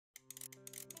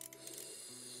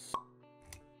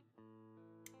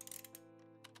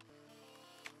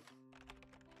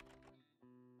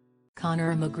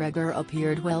Conor McGregor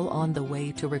appeared well on the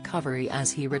way to recovery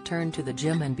as he returned to the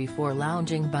gym and before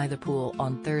lounging by the pool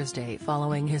on Thursday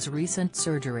following his recent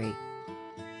surgery.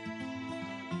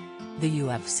 The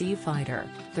UFC fighter,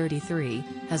 33,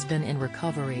 has been in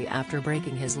recovery after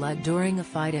breaking his leg during a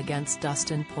fight against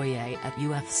Dustin Poirier at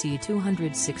UFC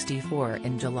 264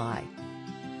 in July.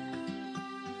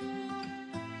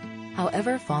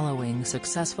 However, following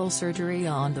successful surgery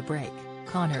on the break,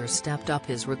 Conor stepped up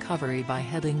his recovery by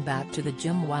heading back to the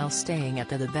gym while staying at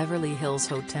the Beverly Hills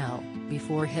Hotel,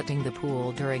 before hitting the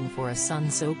pool for a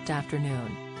sun-soaked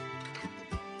afternoon.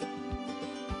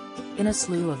 In a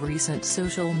slew of recent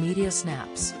social media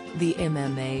snaps, the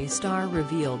MMA star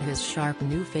revealed his sharp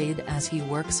new fade as he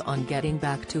works on getting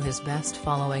back to his best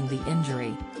following the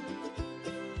injury.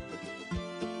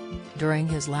 During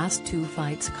his last two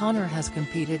fights, Conor has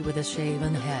competed with a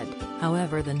shaven head,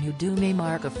 however the new do may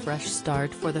mark a fresh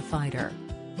start for the fighter.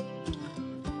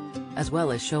 As well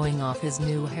as showing off his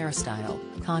new hairstyle,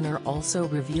 Conor also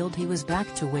revealed he was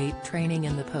back to weight training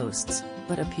in the posts,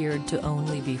 but appeared to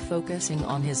only be focusing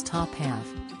on his top half.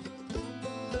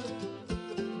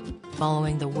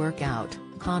 Following the workout,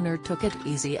 Conor took it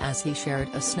easy as he shared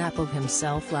a snap of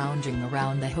himself lounging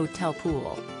around the hotel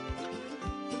pool.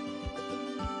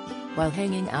 While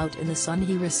hanging out in the sun,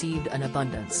 he received an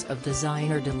abundance of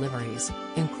designer deliveries,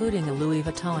 including a Louis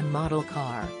Vuitton model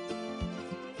car.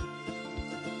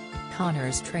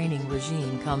 Conor's training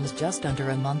regime comes just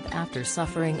under a month after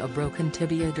suffering a broken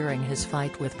tibia during his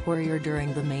fight with Poirier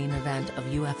during the main event of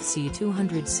UFC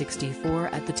 264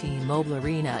 at the T-Mobile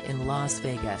Arena in Las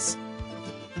Vegas.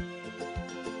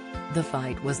 The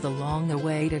fight was the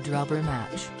long-awaited rubber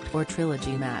match, or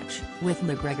trilogy match, with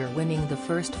McGregor winning the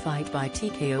first fight by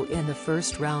TKO in the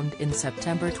first round in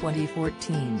September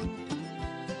 2014.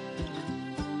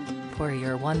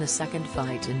 Poirier won the second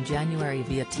fight in January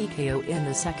via TKO in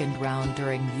the second round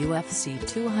during UFC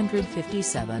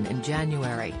 257 in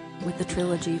January, with the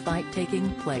trilogy fight taking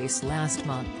place last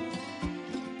month.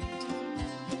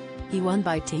 He won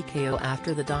by TKO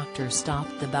after the doctor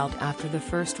stopped the bout after the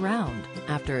first round,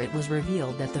 after it was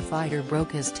revealed that the fighter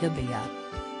broke his tibia.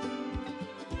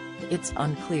 It's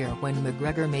unclear when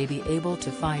McGregor may be able to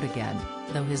fight again,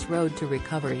 though his road to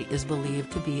recovery is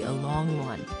believed to be a long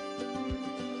one.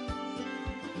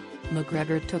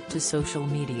 McGregor took to social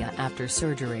media after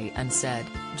surgery and said,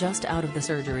 "Just out of the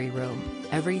surgery room,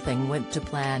 everything went to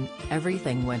plan,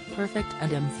 everything went perfect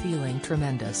and I'm feeling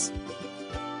tremendous.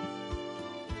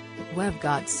 We've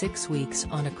got 6 weeks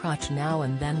on a crutch now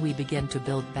and then we begin to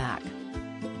build back.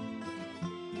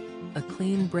 A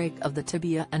clean break of the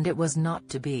tibia and it was not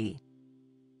to be.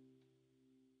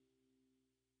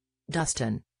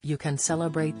 Dustin, you can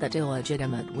celebrate that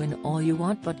illegitimate win all you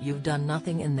want, but you've done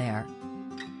nothing in there.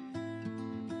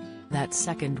 That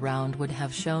second round would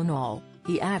have shown all,"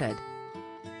 he added.